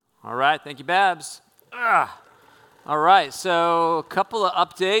All right, thank you, Babs. All right, so a couple of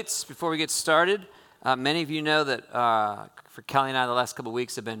updates before we get started. Many of you know that for Kelly and I, the last couple of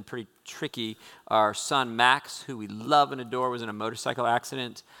weeks have been pretty tricky. Our son, Max, who we love and adore, was in a motorcycle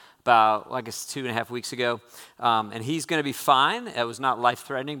accident about, 2.5 weeks ago. And he's going to be fine. It was not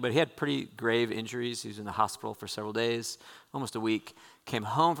life-threatening, but he had pretty grave injuries. He was in the hospital for several days, almost a week. Came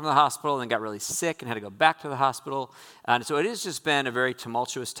home from the hospital and then got really sick and had to go back to the hospital. And so it has just been a very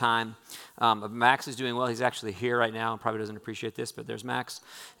tumultuous time. Max is doing well. He's actually here right now and probably doesn't appreciate this, but there's Max.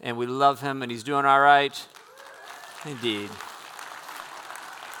 And we love him and he's doing all right. Indeed.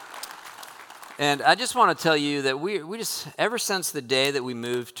 And I just want to tell you that we just, ever since the day that we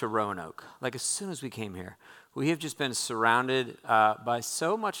moved to Roanoke, like as soon as we came here, we have just been surrounded by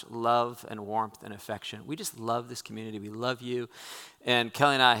so much love and warmth and affection. We just love this community. We love you. And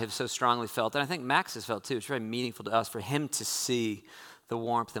Kelly and I have so strongly felt, and I think Max has felt too, it's very meaningful to us for him to see the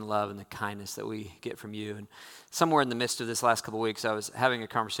warmth and love and the kindness that we get from you. And somewhere in the midst of this last couple of weeks, I was having a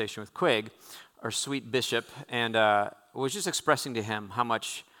conversation with Quig, our sweet bishop, and was just expressing to him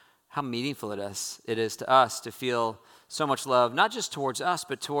how meaningful it is to us to feel so much love, not just towards us,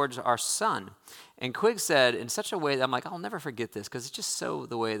 but towards our son. And Quig said in such a way that I'm like, I'll never forget this, because it's just so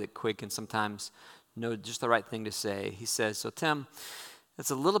the way that Quig can sometimes know just the right thing to say. He says, so Tim, it's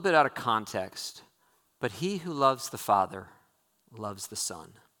a little bit out of context, but he who loves the Father loves the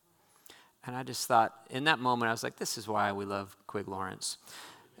Son. And I just thought, in that moment, I was like, this is why we love Quig Lawrence.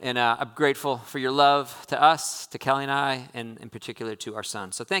 And I'm grateful for your love to us, to Kelly and I, and in particular to our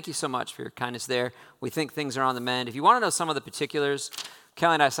son. So thank you so much for your kindness there. We think things are on the mend. If you want to know some of the particulars,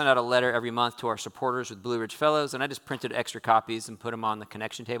 Kelly and I send out a letter every month to our supporters with Blue Ridge Fellows, and I just printed extra copies and put them on the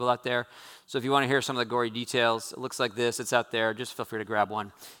connection table out there. So if you want to hear some of the gory details, it looks like this. It's out there. Just feel free to grab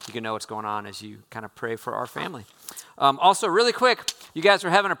one. You can know what's going on as you kind of pray for our family. Also, really quick, you guys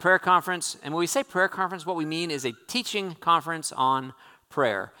are having a prayer conference, and when we say prayer conference, what we mean is a teaching conference on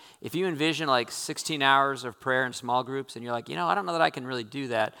prayer. If you envision like 16 hours of prayer in small groups and you're like, I don't know that I can really do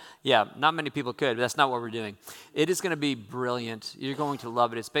that. Yeah, not many people could, but that's not what we're doing. It is going to be brilliant. You're going to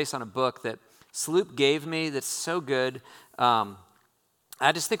love it. It's based on a book that Sloop gave me that's so good. I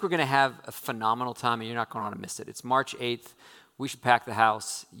just think we're going to have a phenomenal time and you're not going to want to miss it. It's March 8th. We should pack the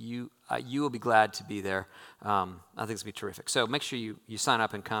house. You will be glad to be there. I think it's going to be terrific. So make sure you sign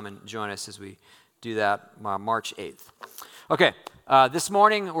up and come and join us as we do that March 8th. Okay, this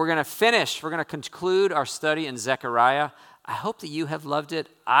morning we're going to conclude our study in Zechariah. I hope that you have loved it.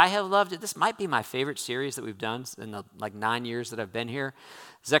 I have loved it. This might be my favorite series that we've done in the 9 years that I've been here.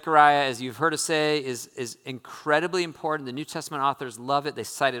 Zechariah, as you've heard us say, is incredibly important. The New Testament authors love it. They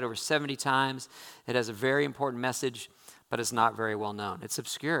cite it over 70 times. It has a very important message, but it's not very well known. It's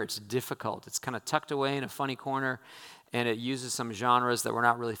obscure. It's difficult. It's kind of tucked away in a funny corner. And it uses some genres that we're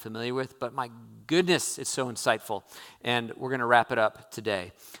not really familiar with, but my goodness, it's so insightful. And we're going to wrap it up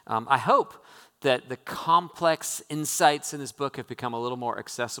today. I hope that the complex insights in this book have become a little more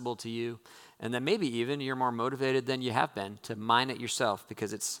accessible to you, and that maybe even you're more motivated than you have been to mine it yourself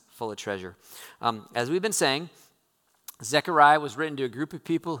because it's full of treasure. As we've been saying, Zechariah was written to a group of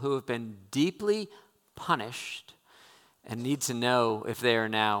people who have been deeply punished and need to know if they are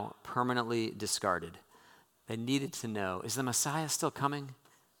now permanently discarded. They needed to know, is the Messiah still coming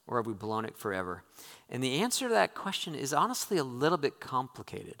or have we blown it forever? And the answer to that question is honestly a little bit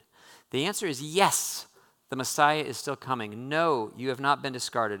complicated. The answer is yes, the Messiah is still coming. No, you have not been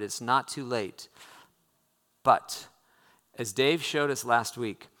discarded. It's not too late. But as Dave showed us last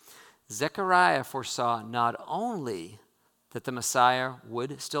week, Zechariah foresaw not only that the Messiah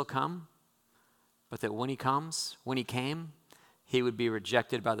would still come, but that when he came, he would be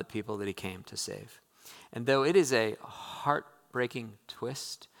rejected by the people that he came to save. And though it is a heartbreaking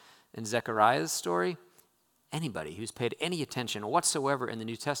twist in Zechariah's story, anybody who's paid any attention whatsoever in the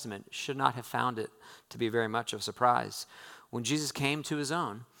New Testament should not have found it to be very much of a surprise. When Jesus came to his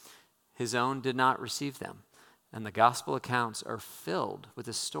own did not receive them. And the gospel accounts are filled with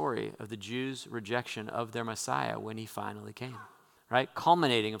the story of the Jews' rejection of their Messiah when he finally came, right?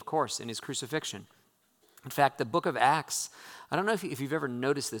 Culminating, of course, in his crucifixion. In fact, the book of Acts, I don't know if you've ever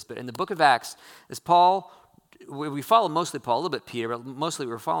noticed this, but in the book of Acts, as Paul, we follow mostly Paul, a little bit Peter, but mostly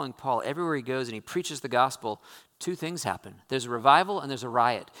we're following Paul. Everywhere he goes and he preaches the gospel, two things happen. There's a revival and there's a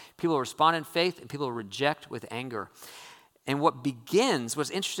riot. People respond in faith and people reject with anger. And what's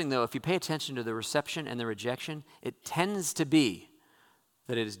interesting though, if you pay attention to the reception and the rejection, it tends to be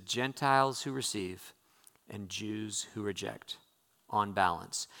that it is Gentiles who receive and Jews who reject. On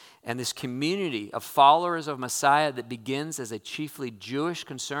balance. And this community of followers of Messiah that begins as a chiefly Jewish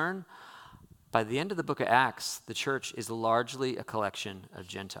concern by the end of the book of Acts, the church is largely a collection of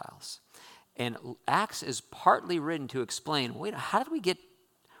Gentiles. And Acts is partly written to explain, wait,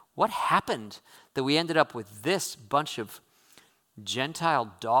 what happened that we ended up with this bunch of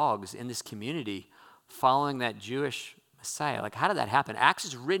Gentile dogs in this community following that Jewish Messiah? Like, how did that happen? Acts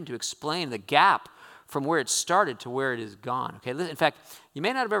is written to explain the gap from where it started to where it is gone. Okay, in fact, you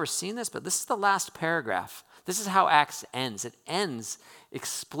may not have ever seen this, but this is the last paragraph. This is how Acts ends. It ends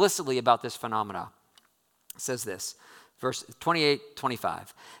explicitly about this phenomena. It says this, verse 28,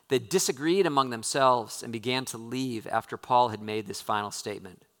 25. They disagreed among themselves and began to leave after Paul had made this final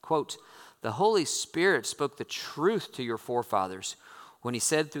statement. Quote, "The Holy Spirit spoke the truth to your forefathers when he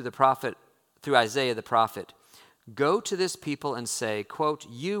said through Isaiah the prophet, go to this people and say, quote,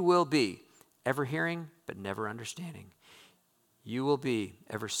 you will be ever hearing but never understanding. You will be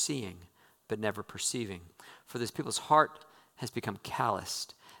ever seeing but never perceiving. For this people's heart has become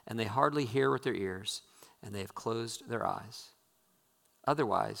calloused, and they hardly hear with their ears, and they have closed their eyes.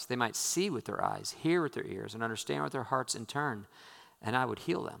 Otherwise, they might see with their eyes, hear with their ears, and understand with their hearts in turn, and I would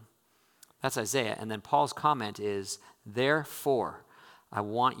heal them." That's Isaiah. And then Paul's comment is, "Therefore, I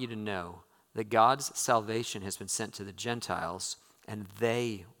want you to know that God's salvation has been sent to the Gentiles, and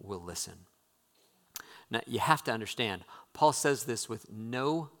they will listen." Now, you have to understand, Paul says this with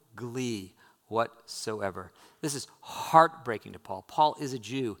no glee whatsoever. This is heartbreaking to Paul. Paul is a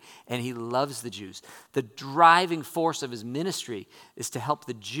Jew, and he loves the Jews. The driving force of his ministry is to help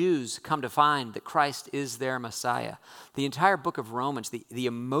the Jews come to find that Christ is their Messiah. The entire book of Romans, the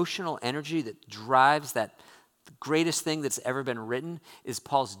emotional energy that drives that, the greatest thing that's ever been written, is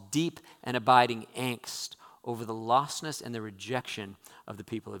Paul's deep and abiding angst over the lostness and the rejection of the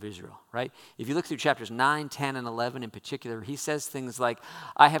people of Israel, right? If you look through chapters 9, 10, and 11 in particular, he says things like,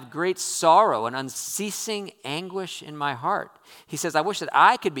 "I have great sorrow and unceasing anguish in my heart." He says, "I wish that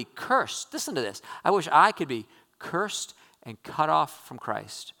I could be cursed." Listen to this. "I wish I could be cursed and cut off from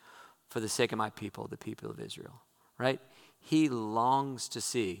Christ for the sake of my people, the people of Israel," right? He longs to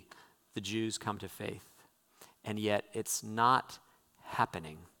see the Jews come to faith, and yet it's not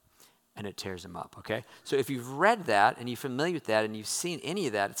happening. And it tears him up, okay? So if you've read that and you're familiar with that and you've seen any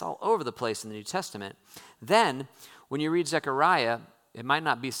of that, it's all over the place in the New Testament, then when you read Zechariah, it might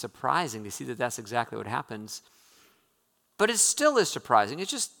not be surprising to see that that's exactly what happens, but it still is surprising.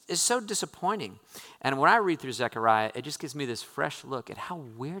 It's so disappointing. And when I read through Zechariah, it just gives me this fresh look at how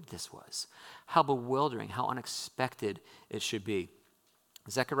weird this was, how bewildering, how unexpected it should be.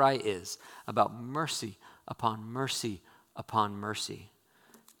 Zechariah is about mercy upon mercy upon mercy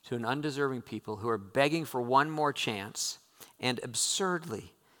to an undeserving people who are begging for one more chance and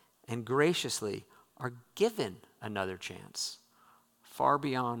absurdly and graciously are given another chance far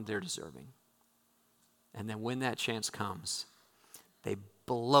beyond their deserving. And then when that chance comes, they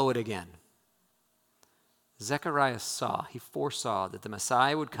blow it again. Zechariah foresaw that the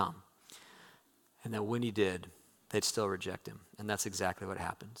Messiah would come, and that when he did, they'd still reject him. And that's exactly what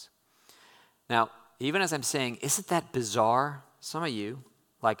happens. Now, even as I'm saying, isn't that bizarre? Some of you,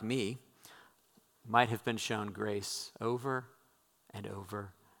 like me, might have been shown grace over and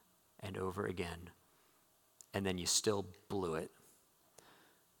over and over again, and then you still blew it.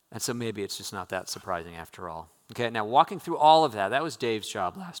 And so maybe it's just not that surprising after all. Okay, now walking through all of that was Dave's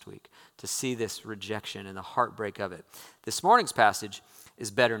job last week, to see this rejection and the heartbreak of it. This morning's passage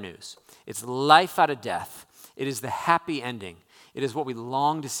is better news. It's life out of death. It is the happy ending. It is what we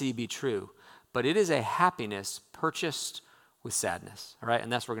long to see be true, but it is a happiness purchased with sadness, all right?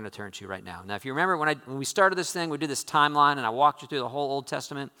 And that's what we're going to turn to right now. Now, if you remember when we started this thing, we did this timeline, and I walked you through the whole Old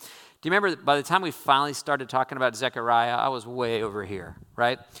Testament. Do you remember that by the time we finally started talking about Zechariah, I was way over here,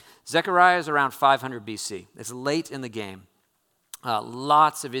 right? Zechariah is around 500 BC. It's late in the game.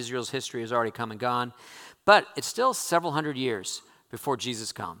 Lots of Israel's history has already come and gone, but it's still several hundred years before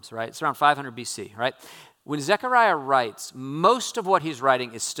Jesus comes, right? It's around 500 BC, right? When Zechariah writes, most of what he's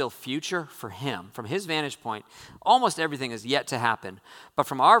writing is still future for him. From his vantage point, almost everything is yet to happen. But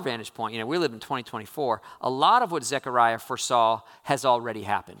from our vantage point, we live in 2024, a lot of what Zechariah foresaw has already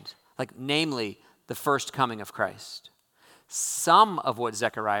happened, like namely the first coming of Christ. Some of what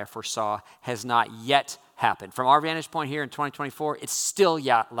Zechariah foresaw has not yet happened. From our vantage point here in 2024, it still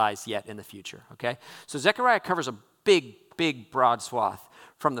lies yet in the future, okay? So Zechariah covers a big, broad swath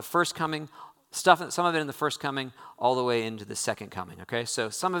from the first coming, some of it in the first coming, all the way into the second coming, okay? So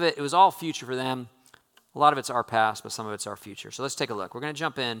some of it was all future for them. A lot of it's our past, but some of it's our future. So let's take a look. We're going to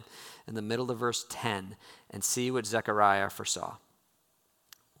jump in the middle of verse 10 and see what Zechariah foresaw.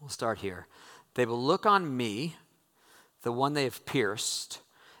 We'll start here. "They will look on me, the one they have pierced,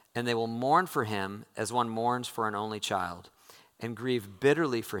 and they will mourn for him as one mourns for an only child, and grieve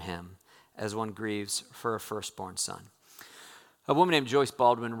bitterly for him as one grieves for a firstborn son. A woman named Joyce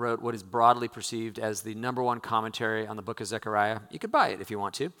Baldwin wrote what is broadly perceived as the number one commentary on the book of Zechariah. You could buy it if you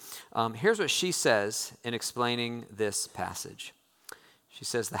want to. Here's what she says in explaining this passage. She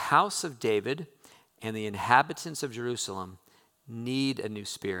says, the house of David and the inhabitants of Jerusalem need a new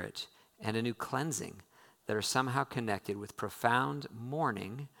spirit and a new cleansing that are somehow connected with profound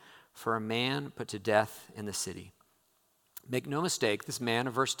mourning for a man put to death in the city. Make no mistake, this man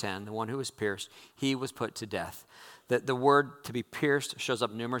of verse 10, the one who was pierced, he was put to death. The word to be pierced shows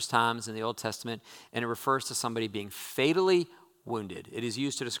up numerous times in the Old Testament, and it refers to somebody being fatally wounded. It is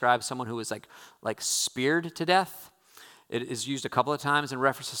used to describe someone who was like speared to death. It is used a couple of times in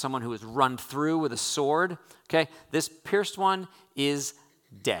reference to someone who was run through with a sword. Okay, this pierced one is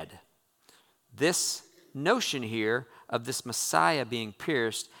dead. This notion here of this Messiah being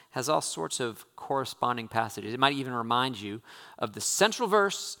pierced has all sorts of corresponding passages. It might even remind you of the central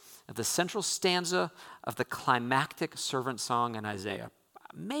verse, of the central stanza of the climactic servant song in Isaiah.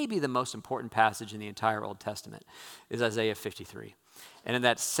 Maybe the most important passage in the entire Old Testament is Isaiah 53. And in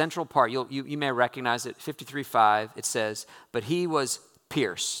that central part, you may recognize it, 53:5, it says, but he was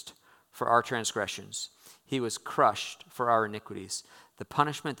pierced for our transgressions. He was crushed for our iniquities. The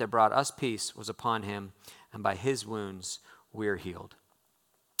punishment that brought us peace was upon him, and by his wounds we are healed.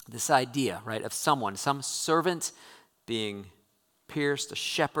 This idea, right, of some servant being pierced, a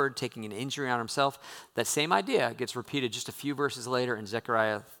shepherd taking an injury on himself, that same idea gets repeated just a few verses later in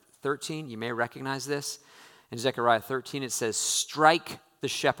Zechariah 13. You may recognize this. In Zechariah 13, it says, strike the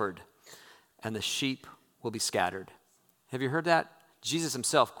shepherd, and the sheep will be scattered. Have you heard that? Jesus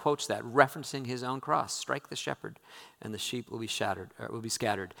himself quotes that, referencing his own cross. Strike the shepherd, and the sheep will be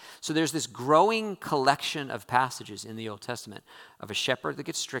scattered. So there's this growing collection of passages in the Old Testament of a shepherd that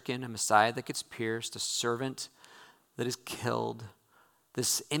gets stricken, a Messiah that gets pierced, a servant that is killed.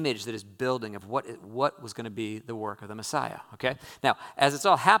 This image that is building of what was going to be the work of the Messiah, okay? Now, as it's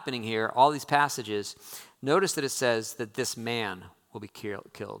all happening here, all these passages, notice that it says that this man will be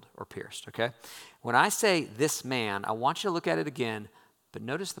killed or pierced, okay? When I say this man, I want you to look at it again, but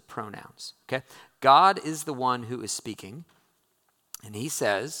notice the pronouns, okay? God is the one who is speaking, and he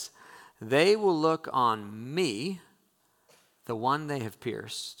says, they will look on me, the one they have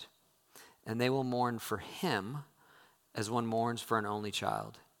pierced, and they will mourn for him as one mourns for an only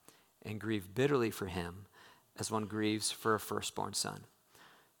child, and grieve bitterly for him as one grieves for a firstborn son.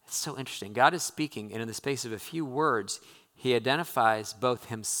 It's so interesting. God is speaking, and in the space of a few words, he identifies both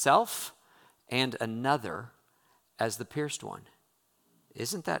himself and another as the pierced one.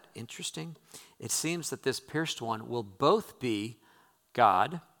 Isn't that interesting? It seems that this pierced one will both be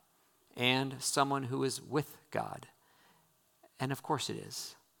God and someone who is with God. And of course it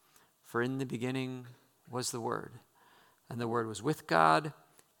is. For in the beginning was the Word, and the Word was with God,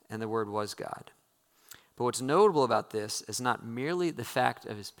 and the Word was God. But what's notable about this is not merely the fact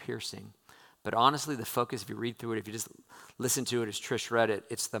of his piercing, but honestly the focus, if you read through it, if you just listen to it as Trish read it,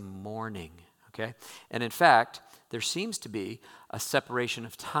 it's the mourning, okay? And in fact, there seems to be a separation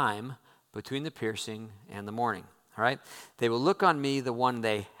of time between the piercing and the mourning, all right? They will look on me, the one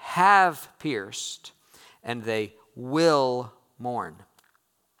they have pierced, and they will mourn.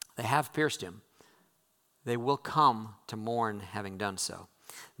 They have pierced him. They will come to mourn having done so.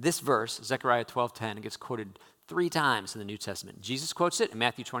 This verse, Zechariah 12:10, gets quoted 3 times in the New Testament. Jesus quotes it in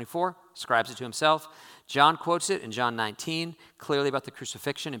Matthew 24, ascribes it to himself. John quotes it in John 19, clearly about the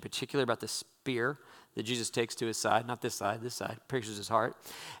crucifixion, in particular about the spear that Jesus takes to his side, not this side, pierces his heart.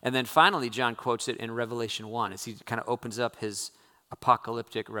 And then finally, John quotes it in Revelation 1 as he kind of opens up his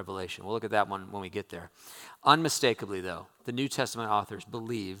apocalyptic revelation. We'll look at that one when we get there. Unmistakably, though, the New Testament authors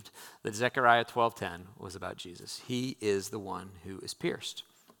believed that Zechariah 12:10 was about Jesus. He is the one who is pierced.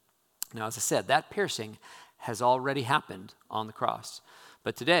 Now, as I said, that piercing has already happened on the cross.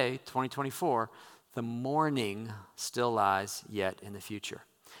 But today, 2024, the mourning still lies yet in the future.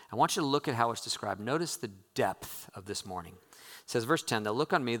 I want you to look at how it's described. Notice the depth of this mourning. It says, verse 10, they'll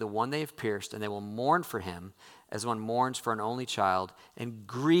look on me, the one they have pierced, and they will mourn for him as one mourns for an only child, and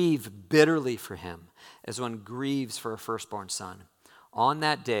grieve bitterly for him as one grieves for a firstborn son. On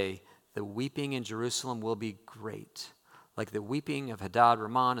that day, the weeping in Jerusalem will be great, like the weeping of Hadad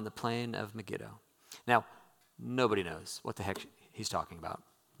Rimmon in the plain of Megiddo. Now, nobody knows what the heck he's talking about.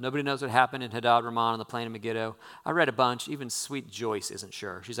 Nobody knows what happened in Hadad Rimmon on the plain of Megiddo. I read a bunch. Even sweet Joyce isn't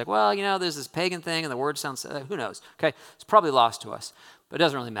sure. She's like, well, there's this pagan thing, and the word sounds, who knows? Okay, it's probably lost to us, but it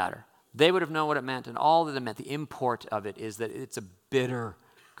doesn't really matter. They would have known what it meant, and all that it meant, the import of it is that it's a bitter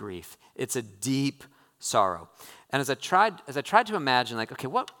grief. It's a deep sorrow. And as I tried to imagine, like, okay,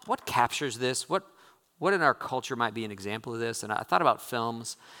 what captures this? What what in our culture might be an example of this? And I thought about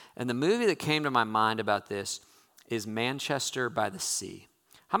films, and the movie that came to my mind about this is Manchester by the Sea.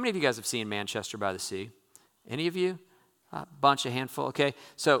 How many of you guys have seen Manchester by the Sea? Any of you? A bunch, a handful. Okay,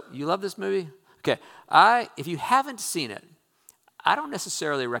 so you love this movie? Okay, if you haven't seen it, I don't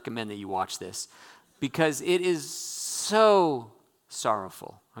necessarily recommend that you watch this because it is so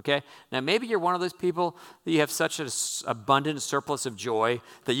sorrowful, okay? Now, maybe you're one of those people that you have such an abundant surplus of joy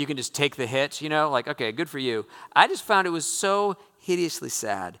that you can just take the hit, like, okay, good for you. I just found it was so hideously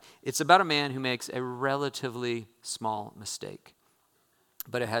sad. It's about a man who makes a relatively small mistake,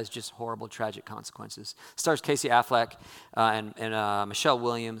 but it has just horrible, tragic consequences. It stars Casey Affleck and Michelle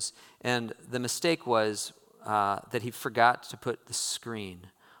Williams, and the mistake was that he forgot to put the screen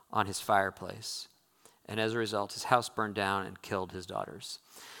on his fireplace. And as a result, his house burned down and killed his daughters.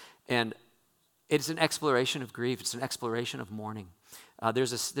 And it's an exploration of grief. It's an exploration of mourning.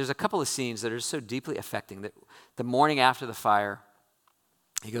 There's a couple of scenes that are so deeply affecting that the morning after the fire,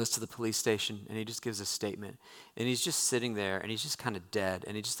 he goes to the police station and he just gives a statement. And he's just sitting there and he's just kind of dead.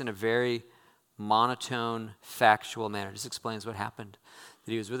 And he just in a very monotone, factual manner just explains what happened.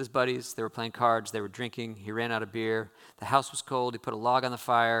 That he was with his buddies, they were playing cards, they were drinking, he ran out of beer, the house was cold, he put a log on the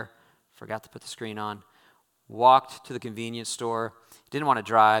fire, forgot to put the screen on, walked to the convenience store, didn't want to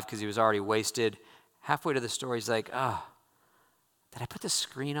drive because he was already wasted. Halfway to the store, he's like, did I put the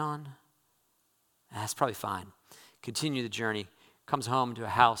screen on? That's probably fine. Continue the journey, comes home to a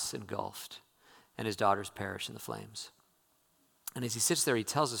house engulfed, and his daughters perish in the flames. And as he sits there, he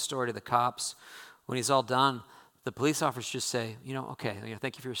tells the story to the cops. When he's all done, the police officers just say, okay,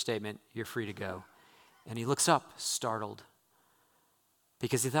 thank you for your statement. You're free to go. And he looks up, startled,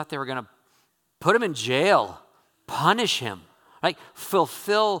 because he thought they were going to put him in jail, punish him, like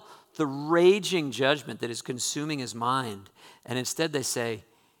fulfill the raging judgment that is consuming his mind. And instead they say,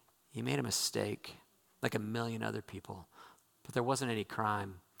 he made a mistake, like a million other people, but there wasn't any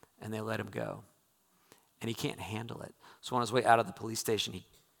crime, and they let him go. And he can't handle it. So on his way out of the police station, he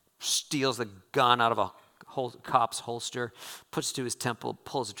steals the gun out of a cop's holster, puts it to his temple,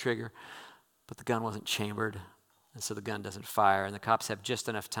 pulls the trigger, but the gun wasn't chambered, and so the gun doesn't fire, and the cops have just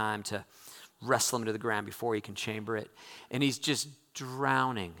enough time to wrestle him to the ground before he can chamber it, and he's just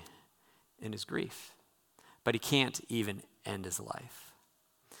drowning in his grief, but he can't even end his life.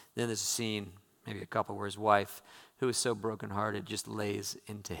 Then there's a scene, maybe a couple, where his wife, who is so brokenhearted, just lays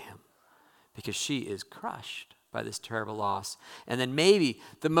into him because she is crushed by this terrible loss. And then maybe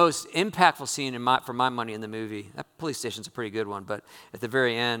the most impactful scene for my money in the movie, that police station's a pretty good one, but at the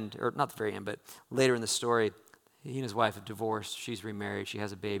very end, or not the very end, but later in the story, he and his wife have divorced, she's remarried, she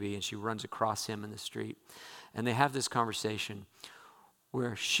has a baby, and she runs across him in the street. And they have this conversation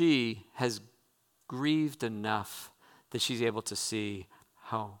where she has grieved enough that she's able to see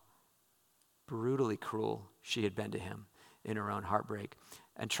how brutally cruel she had been to him in her own heartbreak,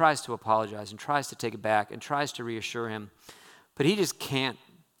 and tries to apologize and tries to take it back and tries to reassure him, but he just can't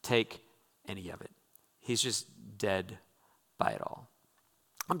take any of it. He's just dead by it all.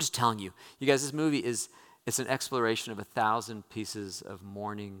 I'm just telling you guys, this movie it's an exploration of 1,000 pieces of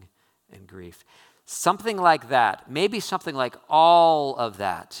mourning and grief. Something like that, maybe something like all of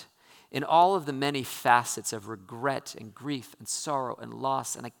that, in all of the many facets of regret and grief and sorrow and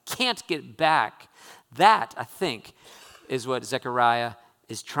loss, and I can't get back. That, I think, is what Zechariah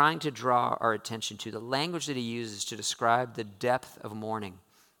is trying to draw our attention to. The language that he uses to describe the depth of mourning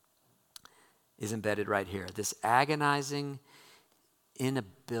is embedded right here. This agonizing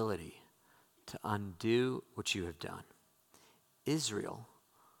inability to undo what you have done. Israel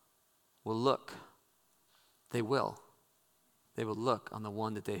will look. They will look on the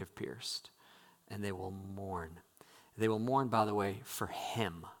one that they have pierced, and they will mourn. They will mourn, by the way, for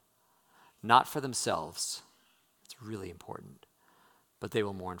him, not for themselves. It's really important. But they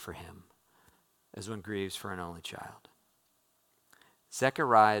will mourn for him, as one grieves for an only child.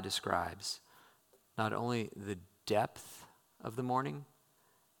 Zechariah describes not only the depth of the mourning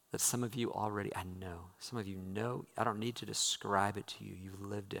that some of you already, I know, some of you know, I don't need to describe it to you, you've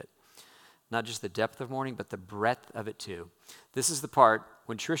lived it. Not just the depth of mourning, but the breadth of it too. This is the part,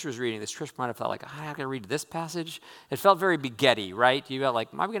 when Trish was reading this, Trish might have felt like, I got to read this passage. It felt very begetty, right? You got like,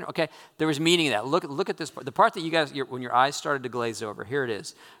 am I going to, okay, there was meaning in that. Look at this part. The part that you guys, when your eyes started to glaze over, here it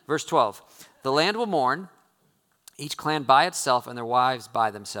is. Verse 12, the land will mourn, each clan by itself and their wives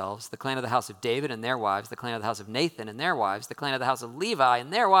by themselves, the clan of the house of David and their wives, the clan of the house of Nathan and their wives, the clan of the house of Levi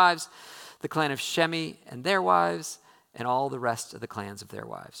and their wives, the clan of Shemi and their wives, and all the rest of the clans of their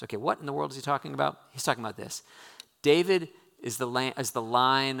wives. Okay, what in the world is he talking about? He's talking about this. David is the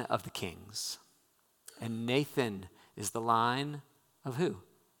line of the kings, and Nathan is the line of who?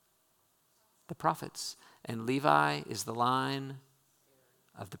 the prophets. And Levi is the line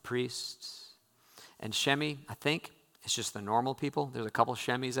of the priests. And Shemi, I think, it's just the normal people. There's a couple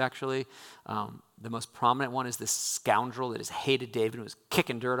Shemis, actually. The most prominent one is this scoundrel that has hated David and was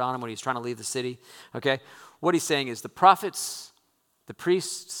kicking dirt on him when he was trying to leave the city. Okay? What he's saying is the prophets, the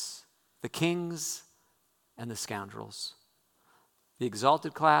priests, the kings, and the scoundrels. The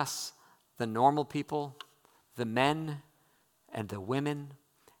exalted class, the normal people, the men, and the women,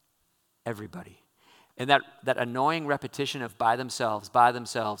 everybody. And that annoying repetition of by themselves, by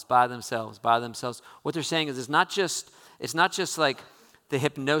themselves, by themselves, by themselves, what they're saying is it's not just like the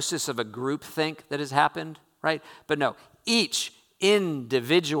hypnosis of a group think that has happened, right? But no, each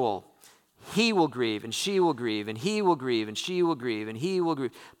individual, he will grieve, and she will grieve, and he will grieve, and she will grieve, and he will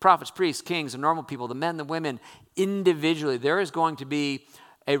grieve. Prophets, priests, kings, and normal people, the men, the women, individually, there is going to be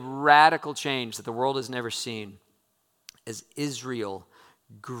a radical change that the world has never seen as Israel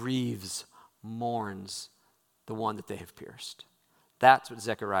grieves, mourns the one that they have pierced. That's what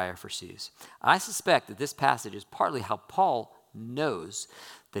Zechariah foresees. I suspect that this passage is partly how Paul knows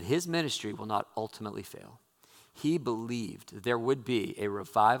that his ministry will not ultimately fail. He believed that there would be a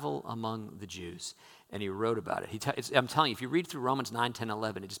revival among the Jews, and he wrote about it. I'm telling you, if you read through Romans 9, 10,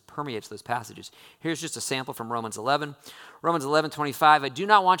 11, it just permeates those passages. Here's just a sample from Romans 11. Romans 11:25, I do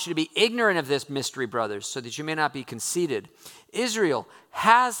not want you to be ignorant of this mystery, brothers, so that you may not be conceited. Israel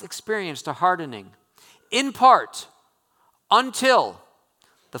has experienced a hardening, in part, until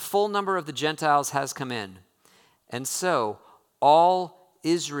the full number of the Gentiles has come in. And so all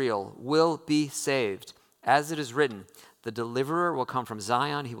Israel will be saved. As it is written, the deliverer will come from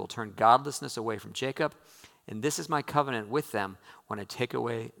Zion. He will turn godlessness away from Jacob. And this is my covenant with them when I take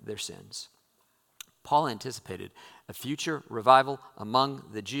away their sins. Paul anticipated a future revival among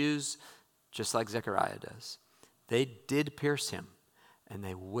the Jews, just like Zechariah does. They did pierce him, and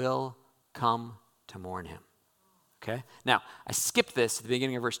they will come to mourn him. Okay? Now, I skipped this at the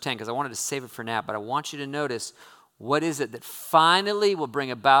beginning of verse 10 because I wanted to save it for now, but I want you to notice what is it that finally will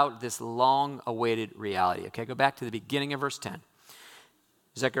bring about this long-awaited reality. Okay, go back to the beginning of verse 10.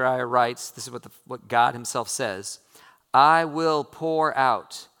 Zechariah writes, this is what God himself says, I will pour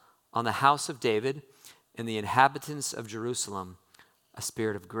out on the house of David and the inhabitants of Jerusalem a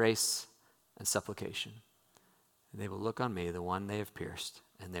spirit of grace and supplication. And they will look on me, the one they have pierced,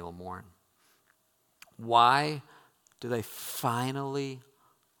 and they will mourn. Why do they finally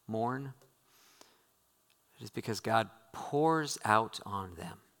mourn? It is because God pours out on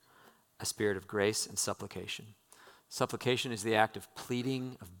them a spirit of grace and supplication. Supplication is the act of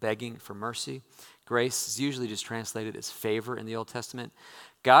pleading, of begging for mercy. Grace is usually just translated as favor in the Old Testament.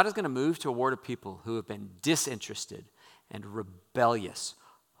 God is going to move toward a people who have been disinterested and rebellious,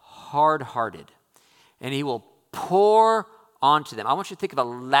 hard-hearted, and he will pour onto them. I want you to think of a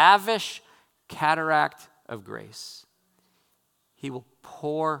lavish cataract of grace. He will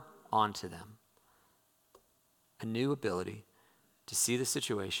pour onto them a new ability to see the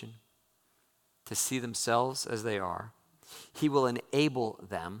situation, to see themselves as they are. He will enable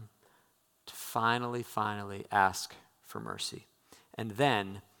them to finally ask for mercy. And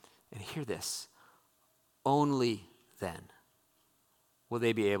then, and hear this, only then will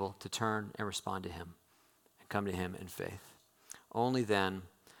they be able to turn and respond to him and come to him in faith. Only then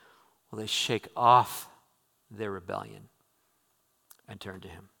will they shake off their rebellion and turn to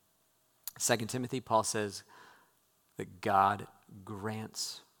him. 2 Timothy, Paul says that God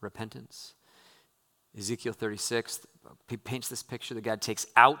grants repentance. Ezekiel 36, he paints this picture that God takes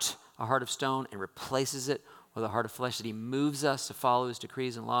out a heart of stone and replaces it with a heart of flesh, that he moves us to follow his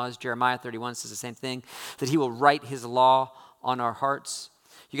decrees and laws. Jeremiah 31 says the same thing, that he will write his law on our hearts.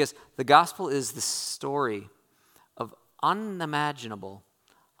 You guys, the gospel is the story of unimaginable,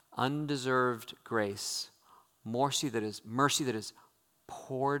 undeserved grace, mercy that is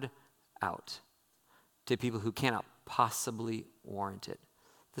poured out to people who cannot possibly warrant it.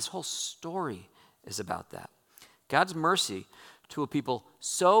 This whole story is about that. God's mercy to a people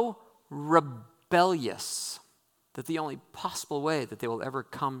so rebellious that the only possible way that they will ever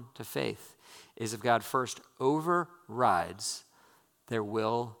come to faith is if God first overrides their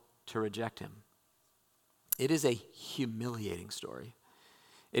will to reject him. It is a humiliating story.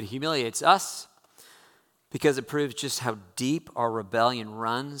 It humiliates us because it proves just how deep our rebellion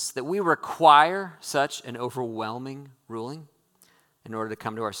runs, that we require such an overwhelming ruling in order to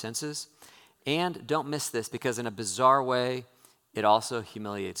come to our senses. And don't miss this, because in a bizarre way, it also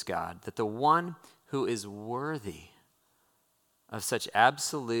humiliates God, that the one who is worthy of such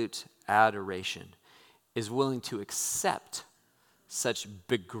absolute adoration is willing to accept such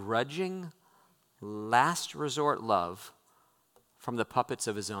begrudging, last resort love from the puppets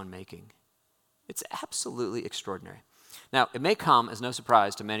of his own making. It's absolutely extraordinary. Now, it may come as no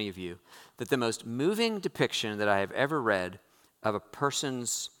surprise to many of you that the most moving depiction that I have ever read of a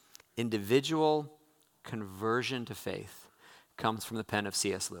person's individual conversion to faith comes from the pen of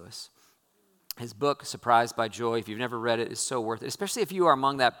C.S. Lewis. His book, Surprised by Joy, if you've never read it, is so worth it, especially if you are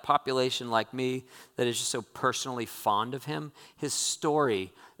among that population like me that is just so personally fond of him. His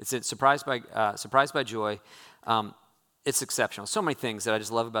story, it's Surprised by Joy, it's exceptional. So many things that I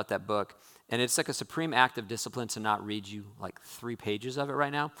just love about that book. And it's like a supreme act of discipline to not read you like 3 pages of it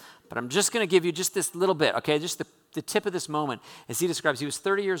right now. But I'm just going to give you just this little bit, okay? Just the tip of this moment. As he describes, he was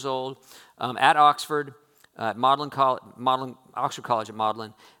 30 years old at Oxford, Oxford College at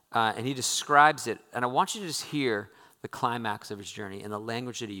Magdalen, and he describes it. And I want you to just hear the climax of his journey and the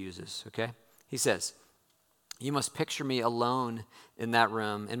language that he uses, okay? He says, "You must picture me alone in that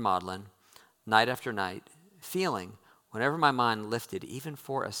room in Magdalen, night after night, feeling, whenever my mind lifted, even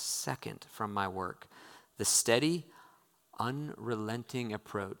for a second from my work, the steady, unrelenting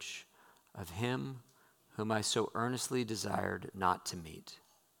approach of him whom I so earnestly desired not to meet.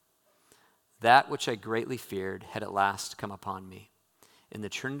 That which I greatly feared had at last come upon me. In the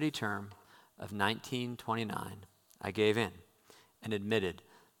Trinity term of 1929, I gave in and admitted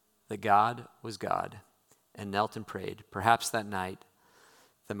that God was God and knelt and prayed, perhaps that night,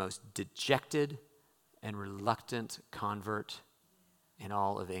 the most dejected and reluctant convert in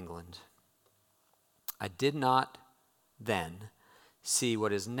all of England. I did not then see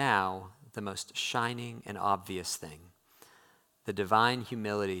what is now the most shining and obvious thing, the divine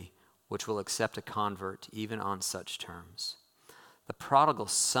humility which will accept a convert even on such terms. The prodigal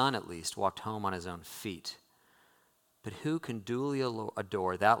son, at least, walked home on his own feet. But who can duly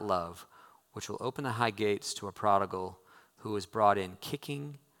adore that love which will open the high gates to a prodigal who was brought in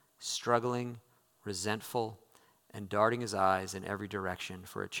kicking, struggling, resentful, and darting his eyes in every direction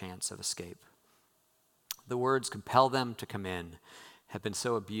for a chance of escape? The words compel them to come in have been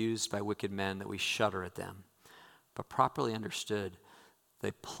so abused by wicked men that we shudder at them. But properly understood, they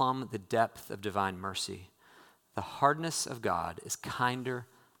plumb the depth of divine mercy. The hardness of God is kinder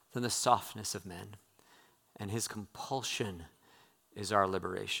than the softness of men, and his compulsion is our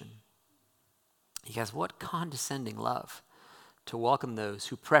liberation." He has what condescending love to welcome those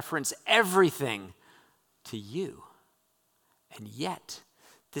who preference everything to you. And yet,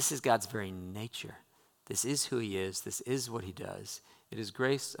 this is God's very nature. This is who he is. This is what he does. It is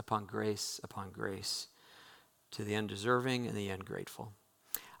grace upon grace upon grace to the undeserving and the ungrateful.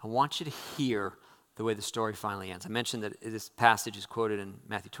 I want you to hear the way the story finally ends. I mentioned that this passage is quoted in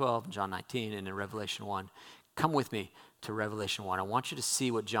Matthew 12 and John 19 and in Revelation 1. Come with me to Revelation 1. I want you to see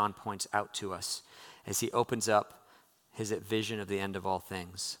what John points out to us as he opens up his vision of the end of all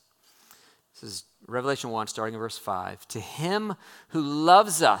things. This is Revelation 1, starting in verse 5. "To him who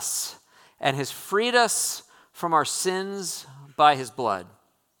loves us and has freed us from our sins by his blood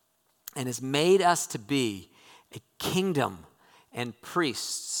and has made us to be a kingdom and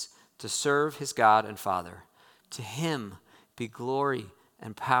priests to serve his God and Father. To him be glory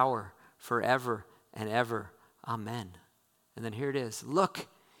and power forever and ever. Amen." And then here it is. "Look,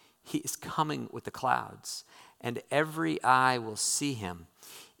 he is coming with the clouds, and every eye will see him,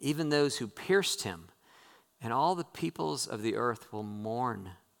 even those who pierced him, and all the peoples of the earth will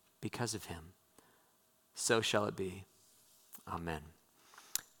mourn because of him. So shall it be. Amen."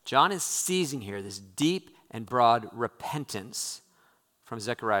 John is seizing here this deep and broad repentance from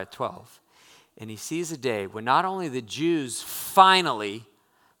Zechariah 12. And he sees a day when not only the Jews finally,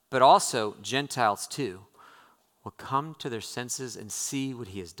 but also Gentiles too, will come to their senses and see what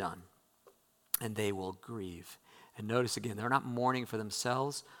he has done. And they will grieve. And notice again, they're not mourning for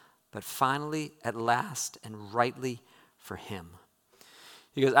themselves, but finally, at last, and rightly for him.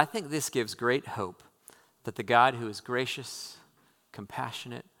 Because I think this gives great hope that the God who is gracious,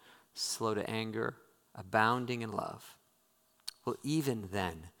 compassionate, slow to anger, abounding in love, will even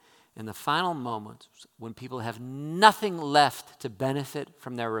then, in the final moments when people have nothing left to benefit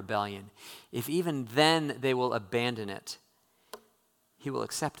from their rebellion, if even then they will abandon it, he will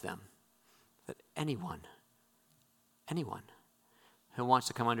accept them. That anyone who wants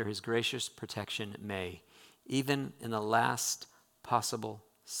to come under his gracious protection may, even in the last possible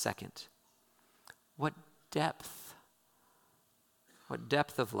second. What depth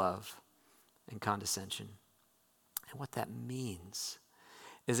of love and condescension. And what that means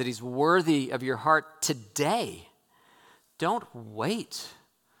is that he's worthy of your heart today. Don't wait,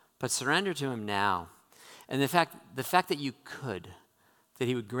 but surrender to him now. And the fact that you could, that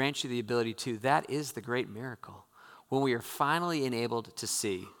he would grant you the ability to, that is the great miracle. When we are finally enabled to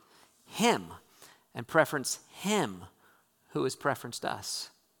see him and preference him who has preferenced us.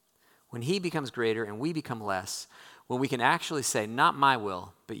 when he becomes greater and we become less, when we can actually say, not my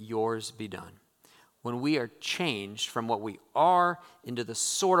will, but yours be done. When we are changed from what we are into the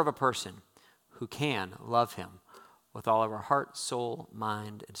sort of a person who can love him with all of our heart, soul,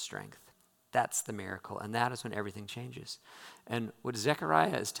 mind, and strength. That's the miracle, and that is when everything changes. And what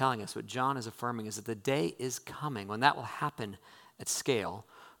Zechariah is telling us, what John is affirming, is that the day is coming when that will happen at scale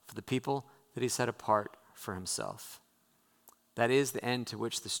for the people that he set apart for himself. That is the end to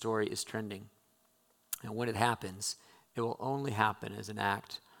which the story is trending. And when it happens, it will only happen as an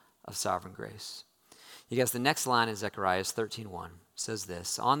act of sovereign grace. You guys, the next line in Zechariah 13:1 says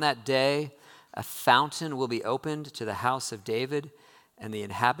this: on that day, a fountain will be opened to the house of David and the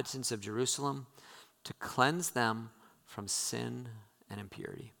inhabitants of Jerusalem to cleanse them from sin and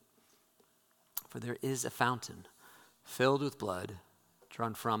impurity. For there is a fountain filled with blood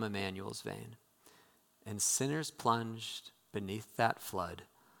drawn from Emmanuel's vein, and sinners plunged beneath that flood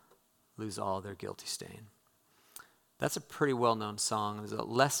lose all their guilty stain. That's a pretty well-known song. There's a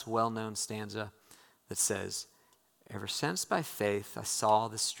less well-known stanza that says, ever since by faith I saw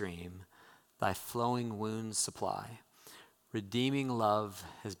the stream, thy flowing wounds supply. Redeeming love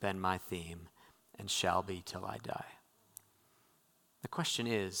has been my theme and shall be till I die. The question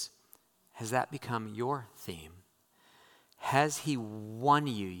is, has that become your theme? Has he won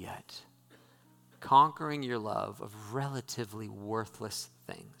you yet? Conquering your love of relatively worthless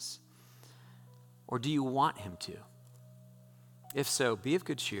things? Or do you want him to? If so, be of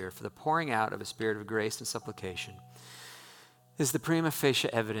good cheer, for the pouring out of a spirit of grace and supplication is the prima facie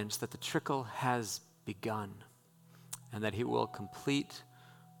evidence that the trickle has begun and that he will complete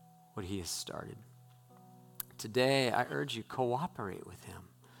what he has started. Today, I urge you, cooperate with him.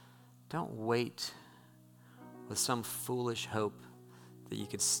 Don't wait with some foolish hope that you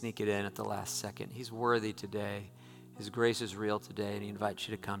could sneak it in at the last second. He's worthy today. His grace is real today, and he invites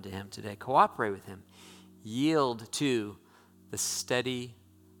you to come to him today. Cooperate with him. Yield to the steady,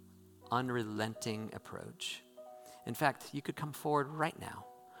 unrelenting approach. In fact, you could come forward right now.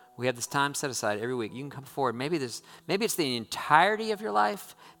 We have this time set aside every week. You can come forward. Maybe it's the entirety of your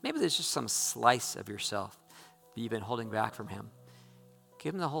life. Maybe there's just some slice of yourself that you've been holding back from him.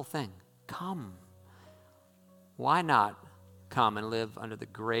 Give him the whole thing. Come. Why not come and live under the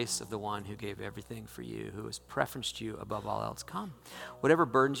grace of the one who gave everything for you, who has preferenced you above all else? Come. Whatever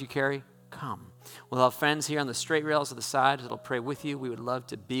burdens you carry, come. We'll have friends here on the straight rails of the side that'll pray with you. We would love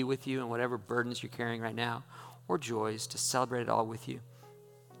to be with you in whatever burdens you're carrying right now, or joys, to celebrate it all with you.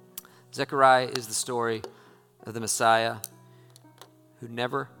 Zechariah is the story of the Messiah who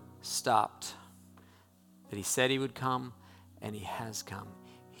never stopped. That he said he would come, and he has come.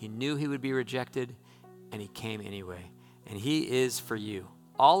 He knew he would be rejected, and he came anyway. And he is for you,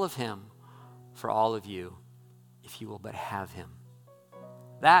 all of him for all of you, if you will but have him.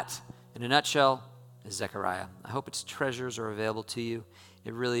 That, in a nutshell, is Zechariah. I hope its treasures are available to you.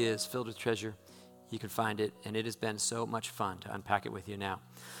 It really is filled with treasure. You can find it, and it has been so much fun to unpack it with you now.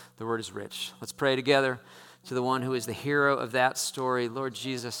 The word is rich. Let's pray together to the one who is the hero of that story. Lord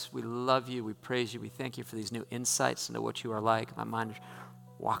Jesus, we love you. We praise you. We thank you for these new insights into what you are like. My mind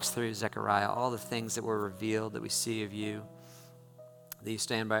walks through Zechariah, all the things that were revealed that we see of you, that you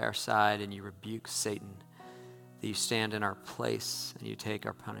stand by our side and you rebuke Satan, that you stand in our place and you take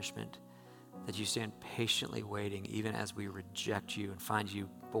our punishment, that you stand patiently waiting even as we reject you and find you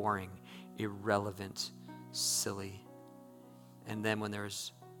boring, irrelevant, silly. And then when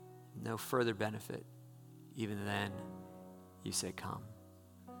there's no further benefit, even then you say, come.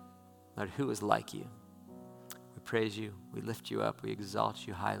 Lord, who is like you? We praise you, we lift you up, we exalt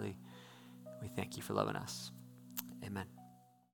you highly. We thank you for loving us. Amen.